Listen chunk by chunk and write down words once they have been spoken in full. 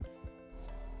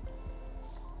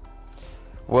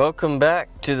Welcome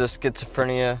back to the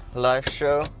Schizophrenia Life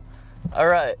Show.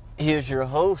 Alright, here's your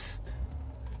host,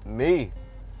 me.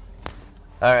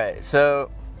 Alright,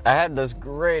 so I had this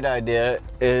great idea,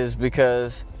 is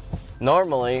because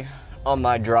normally on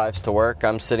my drives to work,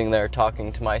 I'm sitting there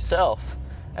talking to myself.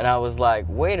 And I was like,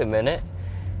 wait a minute,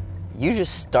 you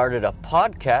just started a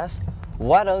podcast.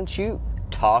 Why don't you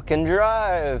talk and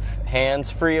drive?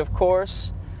 Hands free, of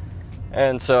course.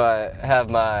 And so I have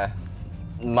my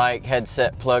mic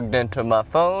headset plugged into my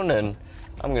phone, and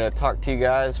I'm going to talk to you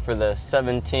guys for the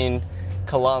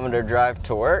 17-kilometer drive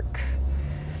to work.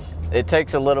 It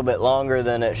takes a little bit longer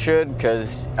than it should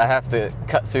because I have to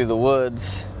cut through the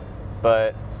woods,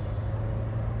 but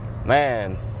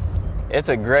man, it's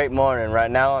a great morning.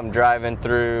 Right now I'm driving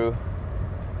through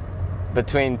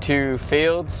between two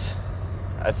fields.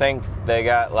 I think they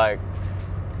got like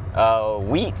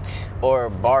wheat or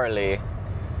barley.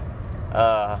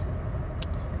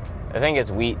 I think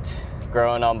it's wheat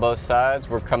growing on both sides.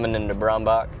 We're coming into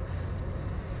Brombach.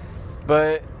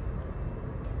 But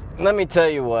let me tell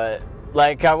you what,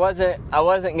 like I wasn't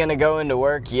gonna go into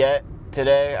work yet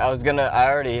today. I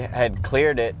already had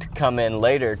cleared it to come in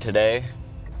later today,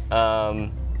 because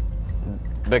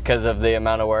of the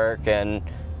amount of work, and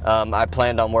I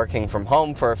planned on working from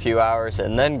home for a few hours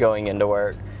and then going into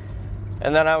work.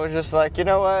 And then I was just like, you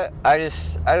know what? I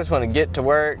just want to get to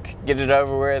work, get it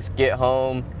over with, get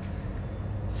home.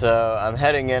 So I'm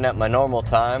heading in at my normal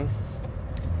time.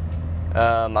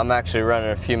 I'm actually running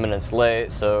a few minutes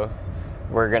late, so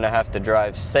we're going to have to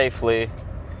drive safely,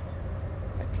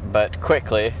 but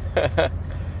quickly. Right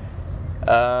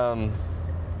now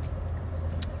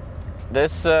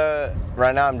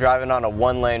I'm driving on a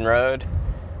one-lane road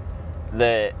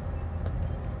that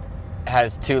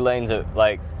has two lanes of,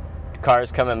 like,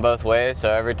 cars coming both ways,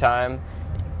 so every time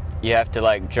you have to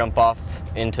like jump off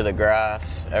into the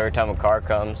grass every time a car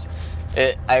comes.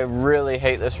 I really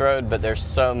hate this road, but there's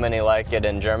so many like it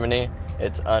in Germany.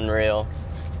 It's unreal.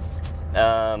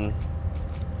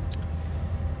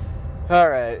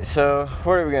 Alright, so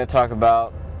what are we going to talk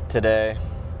about today?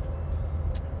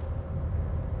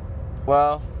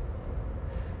 Well,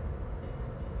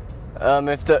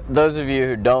 if those of you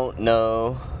who don't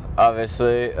know,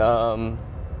 obviously, I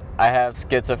have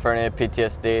schizophrenia,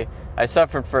 PTSD. I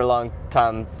suffered for a long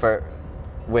time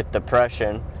with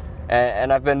depression,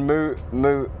 and I've been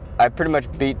I pretty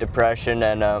much beat depression,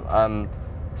 and I'm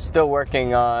still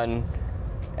working on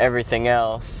everything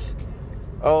else.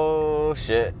 Oh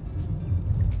shit!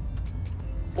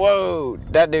 Whoa!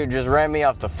 That dude just ran me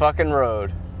off the fucking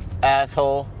road,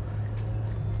 asshole.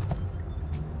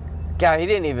 God, he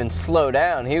didn't even slow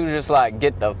down. He was just like,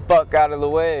 get the fuck out of the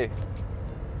way.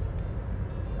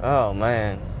 Oh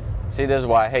man. See, this is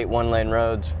why I hate one-lane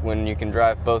roads when you can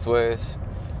drive both ways.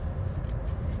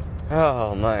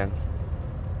 Oh man.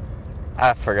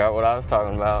 I forgot what I was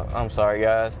talking about. I'm sorry,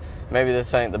 guys. Maybe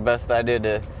this ain't the best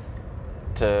idea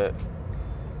to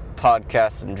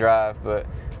podcast and drive, but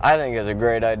I think it's a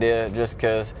great idea just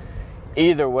because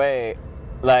either way,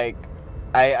 like,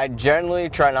 I generally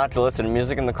try not to listen to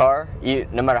music in the car,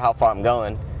 no matter how far I'm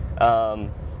going.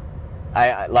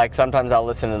 I like, sometimes I'll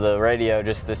listen to the radio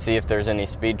just to see if there's any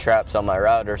speed traps on my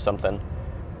route or something,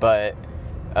 but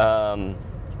I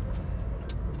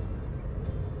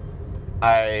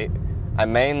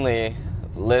mainly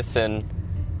listen.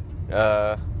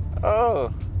 I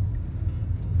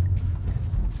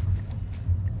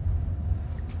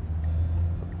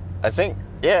think,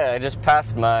 yeah, I just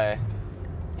passed my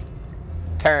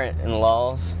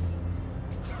parent-in-laws.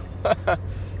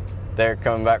 They're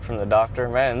coming back from the doctor.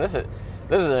 Man, this is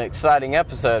an exciting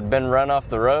episode. Been run off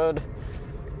the road.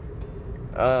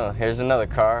 Oh, here's another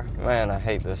car. Man, I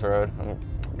hate this road. I'm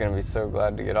gonna be so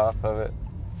glad to get off of it.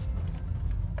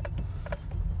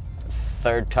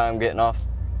 Third time getting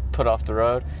put off the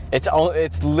road. It's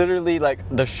literally like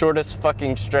the shortest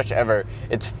fucking stretch ever.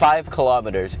 It's 5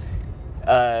 kilometers.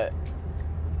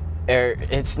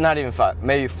 It's not even 5,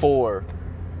 maybe 4.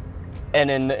 And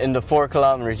in the 4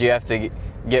 kilometers, you have to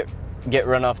get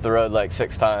run off the road like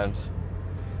 6 times.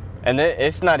 And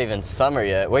it's not even summer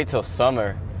yet. Wait till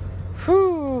summer.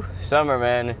 Whew, summer,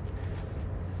 man.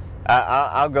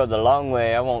 I'll go the long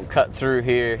way. I won't cut through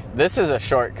here. This is a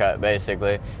shortcut,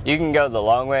 basically. You can go the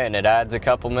long way and it adds a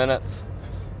couple minutes,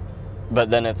 but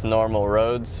then it's normal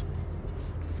roads.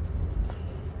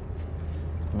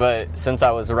 But since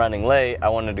I was running late, I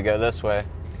wanted to go this way.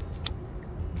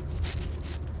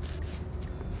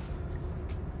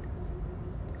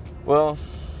 Well,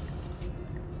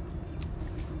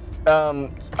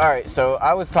 alright, so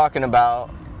I was talking about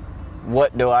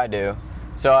what do I do.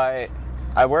 So I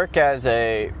work as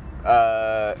a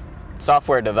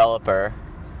software developer.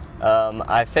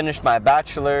 I finished my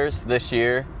bachelor's this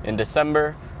year in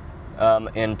December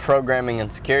in programming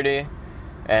and security,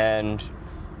 and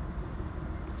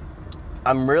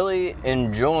I'm really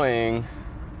enjoying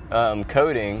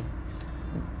coding.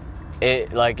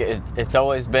 It's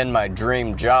always been my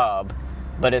dream job,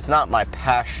 but it's not my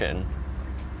passion.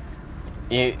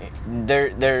 It's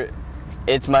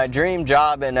my dream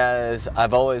job, and as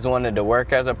I've always wanted to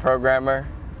work as a programmer,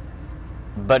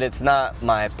 but it's not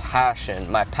my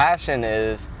passion. My passion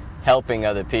is helping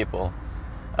other people.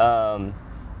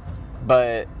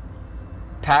 But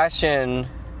passion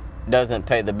doesn't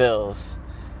pay the bills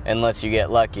unless you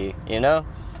get lucky, you know?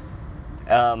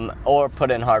 Or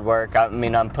put in hard work. I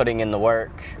mean, I'm putting in the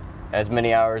work as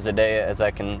many hours a day as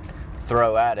I can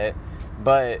throw at it.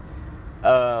 But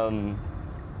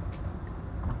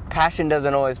passion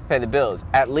doesn't always pay the bills.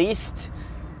 At least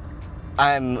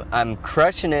I'm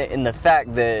crushing it in the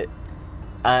fact that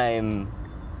I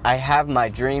have my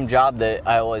dream job that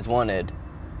I always wanted.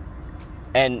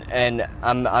 And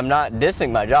I'm not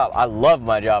dissing my job. I love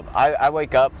my job. I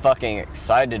wake up fucking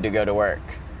excited to go to work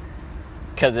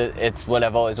because it's what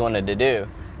I've always wanted to do.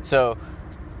 So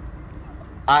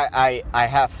I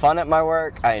have fun at my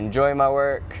work. I enjoy my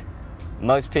work.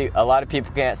 A lot of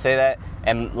people can't say that.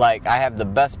 And like, I have the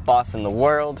best boss in the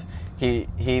world. He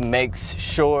makes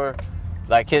sure,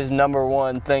 like, his number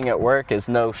one thing at work is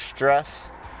no stress.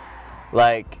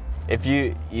 Like,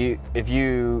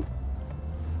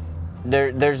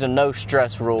 there's a no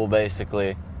stress rule,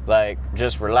 basically. Like,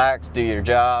 just relax, do your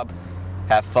job,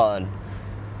 have fun.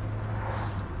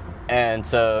 And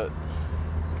so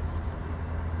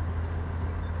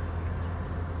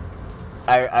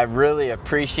I really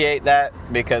appreciate that,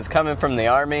 because coming from the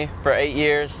Army for 8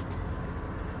 years,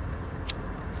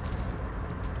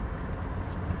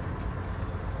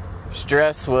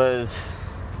 stress was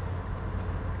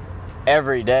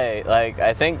every day. Like,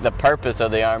 I think the purpose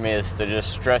of the Army is to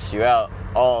just stress you out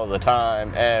all the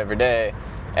time, every day.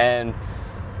 And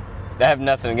I have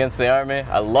nothing against the Army.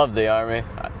 I love the Army.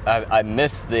 I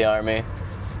miss the Army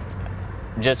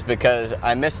just because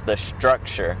I miss the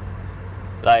structure.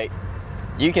 Like,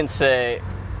 you can say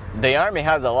the Army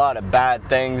has a lot of bad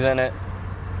things in it.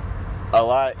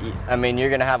 You're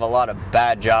going to have a lot of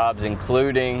bad jobs,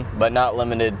 including, but not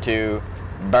limited to,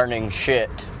 burning shit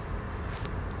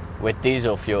with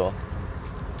diesel fuel.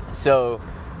 So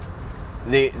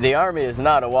the Army is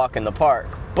not a walk in the park,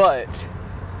 but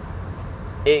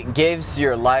it gives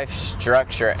your life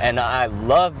structure. And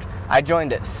I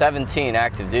joined at 17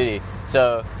 active duty.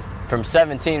 So from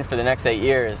 17 for the next 8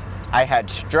 years, I had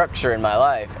structure in my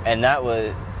life, and that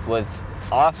was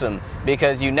awesome,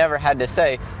 because you never had to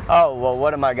say, oh, well,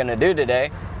 what am I going to do today?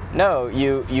 No,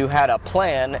 you had a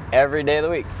plan every day of the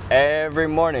week. Every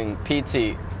morning,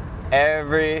 PT.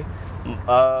 Every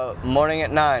morning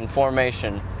at 9,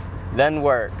 formation. Then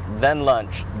work. Then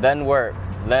lunch. Then work.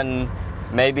 Then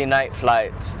maybe night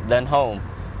flights. Then home.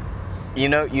 You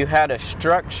know, you had a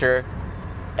structure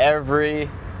every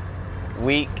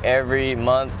week, every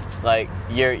month. Like,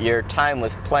 your time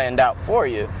was planned out for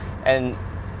you. And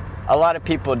a lot of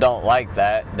people don't like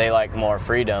that. They like more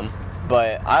freedom.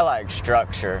 But I like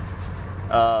structure.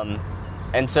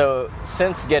 And so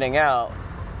since getting out,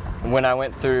 when I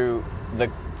went through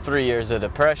the 3 years of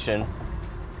depression,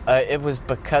 it was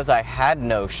because I had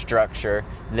no structure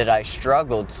that I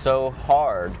struggled so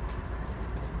hard.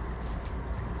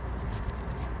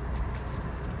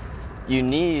 You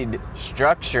need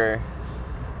structure.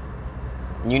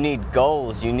 You need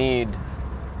goals. You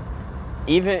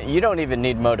don't even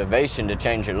need motivation to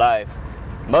change your life.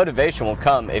 Motivation will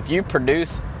come if you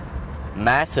produce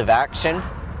massive action.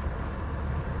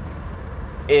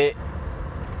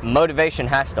 Motivation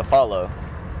has to follow,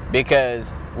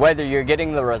 because whether you're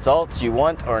getting the results you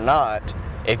want or not,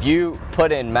 if you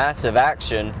put in massive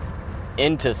action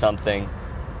into something,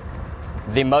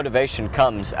 the motivation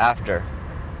comes after.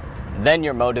 Then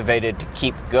you're motivated to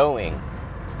keep going.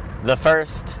 The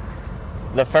first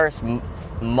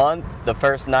month, the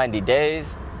first 90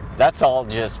 days, that's all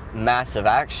just massive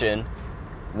action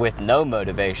with no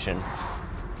motivation.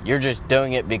 You're just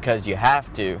doing it because you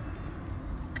have to.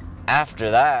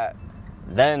 After that,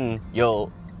 then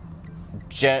you'll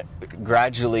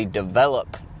gradually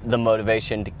develop the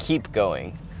motivation to keep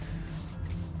going.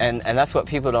 And that's what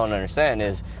people don't understand,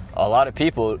 is a lot of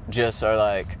people just are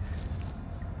like,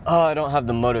 oh, I don't have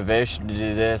the motivation to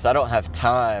do this. I don't have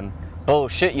time.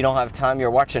 Bullshit, you don't have time.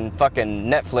 You're watching fucking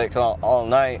Netflix all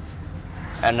night.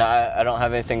 And I don't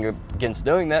have anything against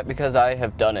doing that, because I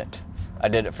have done it. I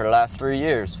did it for the last 3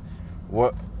 years.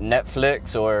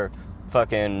 Netflix or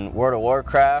fucking World of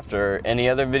Warcraft or any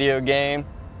other video game.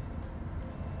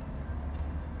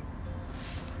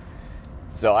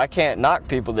 So I can't knock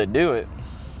people that do it.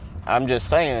 I'm just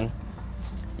saying,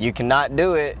 you cannot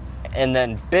do it and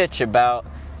then bitch about,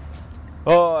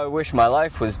 oh, I wish my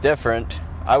life was different.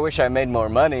 I wish I made more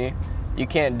money. You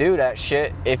can't do that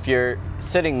shit if you're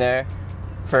sitting there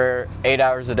for 8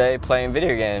 hours a day playing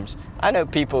video games. I know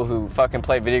people who fucking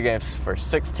play video games for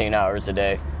 16 hours a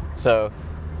day. So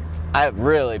it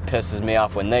really pisses me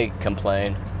off when they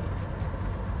complain.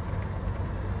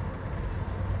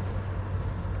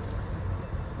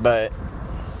 But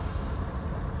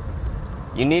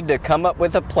you need to come up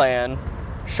with a plan,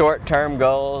 short-term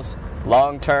goals,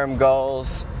 long-term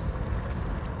goals.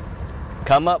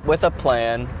 Come up with a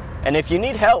plan, and if you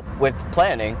need help with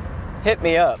planning, hit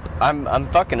me up. I'm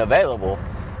fucking available.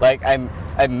 Like, I'm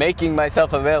making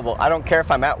myself available. I don't care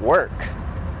if I'm at work.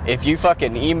 If you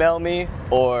fucking email me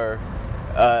or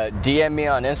DM me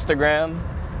on Instagram,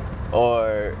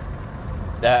 or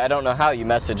I don't know how you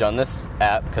message on this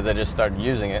app because I just started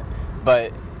using it,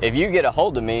 but if you get a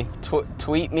hold of me,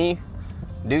 tweet me,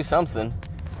 do something,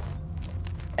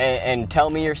 and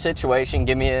tell me your situation.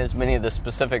 Give me as many of the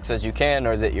specifics as you can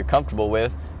or that you're comfortable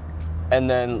with, and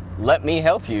then let me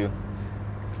help you.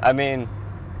 I mean,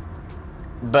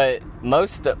 but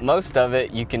most of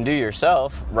it you can do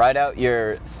yourself. Write out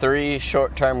your 3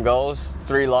 short-term goals,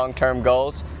 3 long-term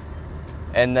goals,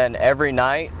 and then every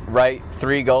night write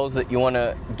 3 goals that you want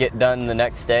to get done the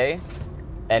next day.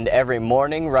 And every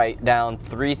morning write down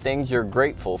 3 things you're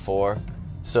grateful for.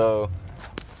 So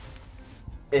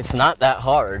it's not that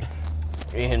hard,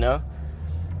 you know?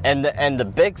 And the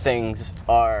big things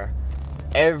are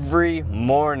every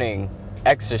morning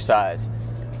exercise.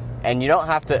 And you don't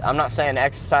have to, I'm not saying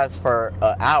exercise for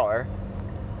an hour.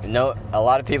 No, a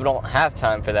lot of people don't have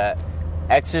time for that.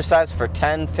 Exercise for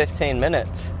 10, 15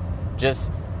 minutes.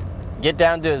 Just get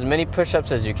down to as many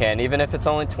push-ups as you can, even if it's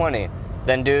only 20.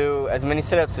 Then do as many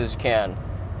sit-ups as you can.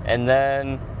 And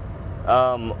then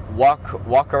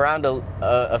walk around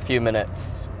a few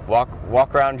minutes.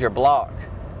 Walk around your block.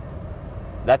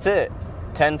 That's it.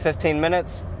 10, 15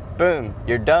 minutes, boom,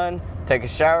 you're done. Take a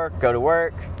shower, go to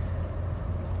work.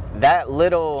 That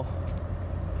little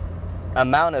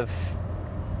amount of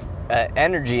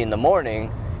energy in the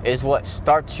morning is what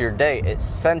starts your day. It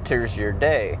centers your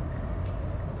day.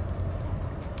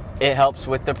 It helps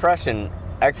with depression.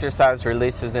 Exercise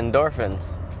releases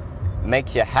endorphins.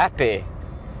 Makes you happy.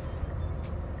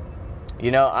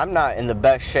 You know, I'm not in the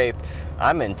best shape.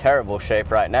 I'm in terrible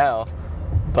shape right now.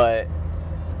 But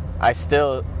I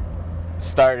still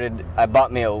I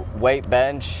bought me a weight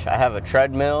bench. I have a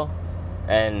treadmill.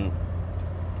 And,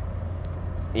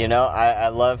 you know, I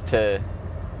love to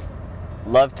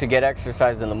get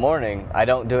exercise in the morning. I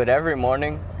don't do it every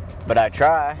morning, but I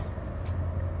try.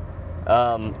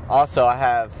 Also, I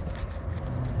have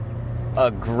a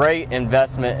great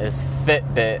investment is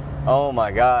Fitbit. Oh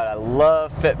my God, I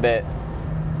love Fitbit.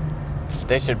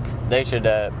 They should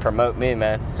promote me,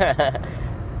 man.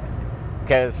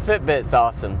 Because Fitbit's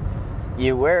awesome.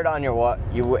 You wear it on your watch.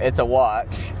 It's a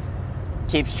watch.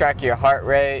 Keeps track of your heart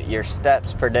rate, your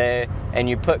steps per day, and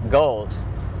you put goals.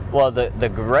 Well, the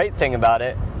great thing about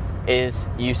it is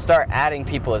you start adding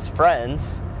people as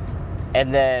friends,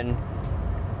 and then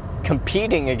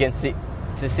competing against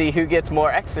to see who gets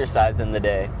more exercise in the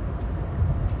day.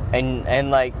 And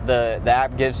like the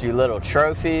app gives you little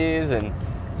trophies, and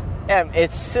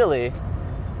it's silly,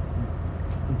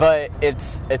 but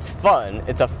it's fun.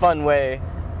 It's a fun way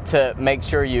to make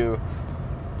sure you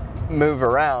move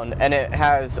around, and it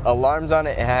has alarms on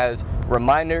it. It has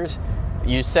reminders.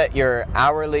 You set your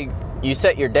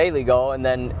daily goal, and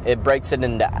then it breaks it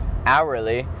into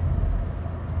hourly.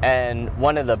 And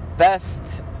one of the best,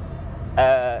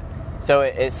 so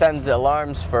it sends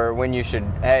alarms for when you should,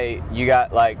 hey, you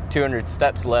got like 200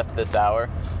 steps left this hour.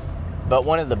 But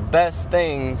one of the best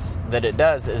things that it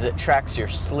does is it tracks your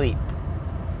sleep.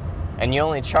 And you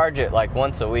only charge it like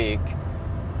once a week,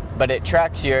 but it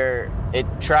tracks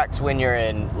when you're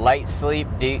in light sleep,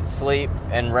 deep sleep,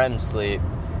 and REM sleep.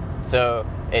 So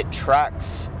it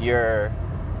tracks your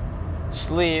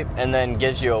sleep and then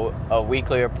gives you a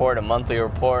weekly report, a monthly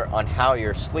report on how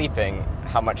you're sleeping,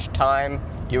 how much time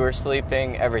you were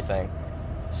sleeping, everything.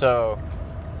 So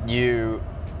you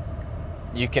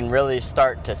can really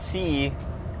start to see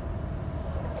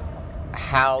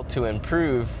how to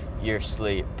improve your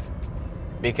sleep.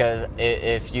 Because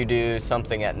if you do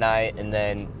something at night and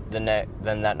then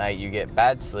that night you get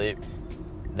bad sleep,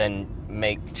 then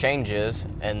make changes,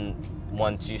 and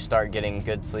once you start getting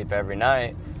good sleep every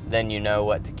night, then you know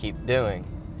what to keep doing.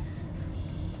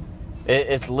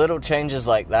 It's little changes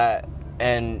like that,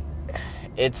 and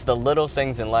it's the little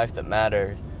things in life that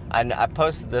matter. I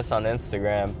posted this on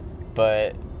Instagram,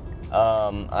 but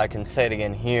I can say it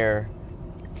again here.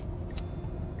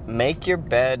 Make your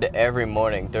bed every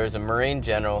morning. There's a Marine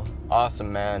general,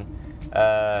 awesome man.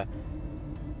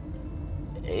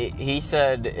 He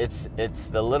said it's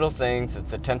the little things,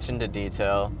 it's attention to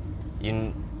detail.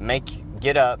 You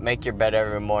get up, make your bed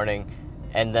every morning,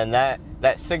 and then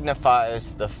that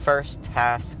signifies the first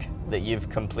task that you've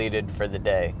completed for the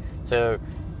day. So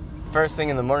first thing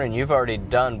in the morning, you've already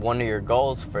done one of your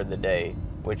goals for the day,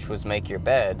 which was make your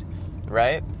bed,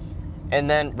 right? And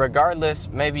then regardless,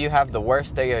 maybe you have the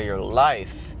worst day of your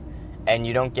life and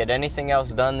you don't get anything else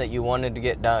done that you wanted to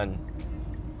get done.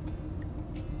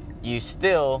 You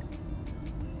still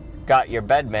got your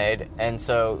bed made, and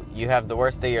so you have the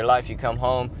worst day of your life. You come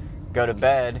home, go to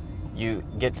bed, you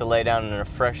get to lay down in a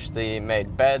freshly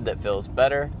made bed that feels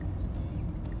better.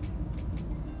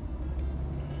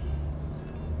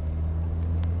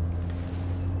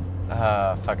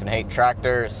 Fucking hate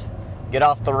tractors. Get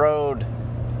off the road.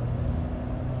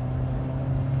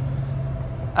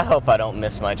 I hope I don't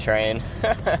miss my train.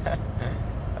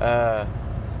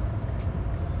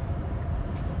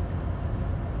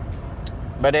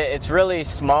 But it's really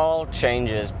small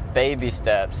changes, baby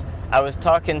steps. I was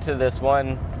talking to this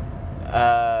one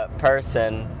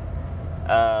person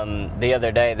the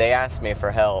other day. They asked me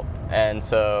for help, and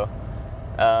so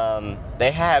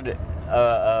they had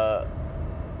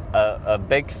a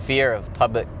big fear of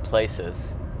public places,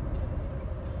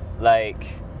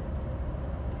 like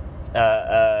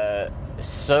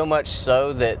so much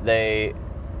so that they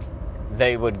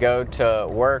would go to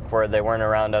work where they weren't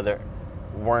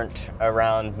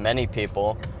around many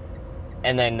people,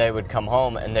 and then they would come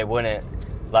home and they wouldn't,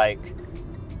 like,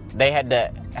 they had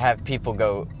to have people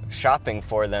go shopping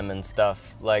for them and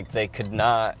stuff. Like, they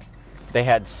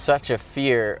had such a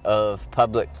fear of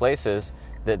public places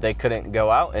that they couldn't go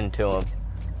out into them.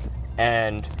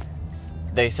 And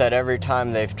they said every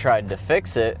time they've tried to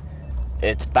fix it,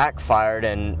 it's backfired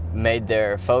and made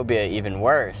their phobia even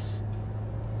worse.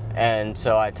 And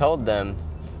so I told them,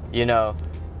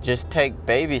 just take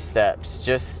baby steps.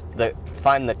 Just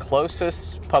find the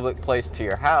closest public place to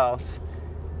your house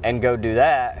and go do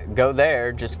that. Go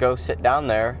there. Just go sit down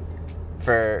there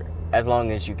for as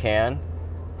long as you can.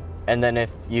 And then if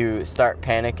you start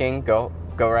panicking, go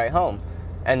right home.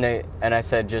 And I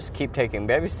said, just keep taking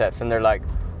baby steps. And they're like,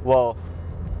 well,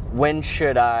 when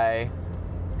should I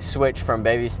switch from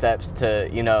baby steps to,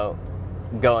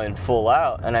 going full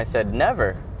out? And I said,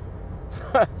 never.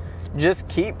 Just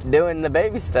keep doing the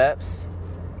baby steps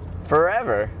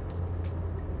forever,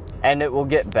 and it will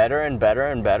get better and better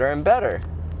and better and better.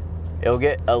 It'll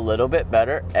get a little bit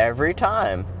better every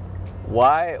time.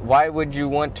 Why would you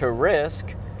want to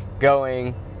risk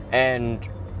going and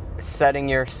setting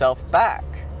yourself back?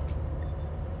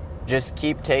 Just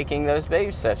keep taking those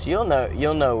baby steps. You'll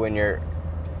know when your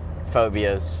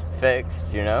phobia's fixed,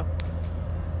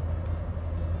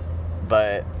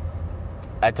 But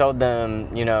I told them,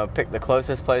 pick the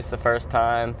closest place the first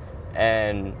time,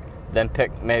 and then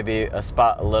pick maybe a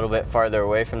spot a little bit farther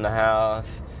away from the house,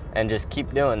 and just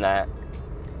keep doing that.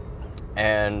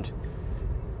 And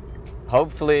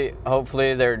hopefully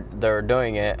they're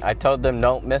doing it. I told them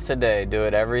don't miss a day. Do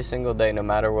it every single day, no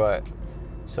matter what.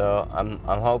 So I'm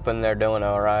hoping they're doing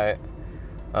all right.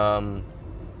 I'll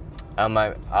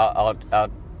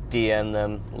DM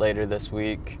them later this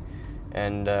week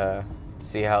and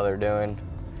see how they're doing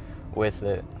with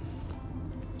it.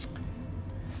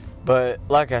 But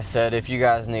like I said, if you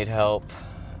guys need help,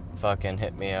 fucking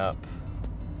hit me up.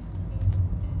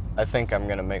 I think I'm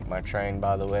gonna make my train,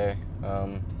 by the way.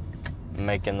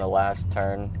 Making the last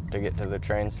turn to get to the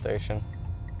train station.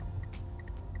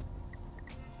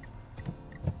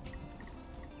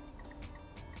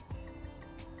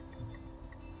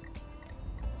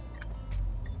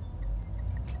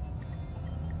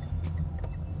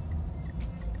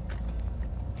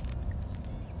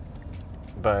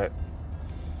 But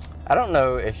I don't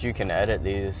know if you can edit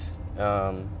these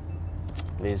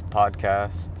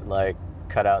podcasts, like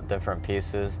cut out different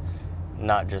pieces,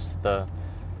 not just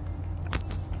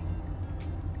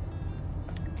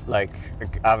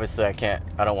obviously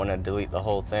I don't want to delete the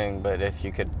whole thing, but if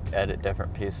you could edit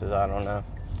different pieces, I don't know.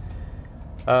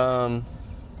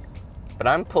 But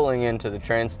I'm pulling into the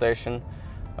train station.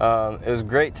 It was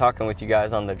great talking with you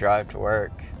guys on the drive to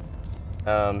work.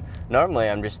 Normally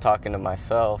I'm just talking to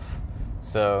myself,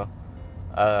 so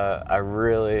I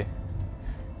really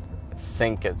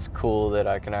think it's cool that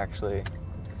I can actually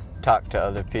talk to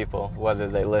other people. Whether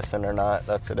they listen or not,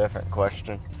 that's a different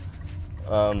question.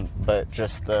 but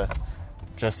just the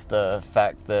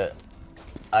fact that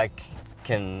I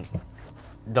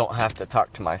don't have to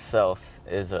talk to myself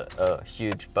is a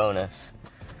huge bonus.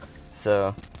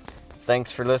 So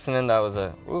thanks for listening. That was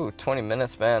 20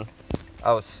 minutes, man.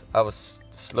 I was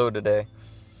slow today.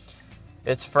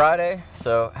 It's Friday,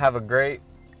 so have a great,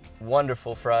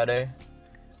 wonderful Friday.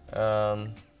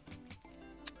 And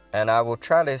I will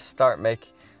try to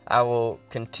I will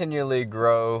continually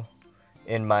grow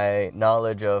in my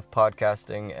knowledge of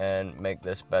podcasting and make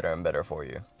this better and better for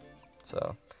you.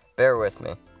 So bear with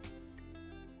me.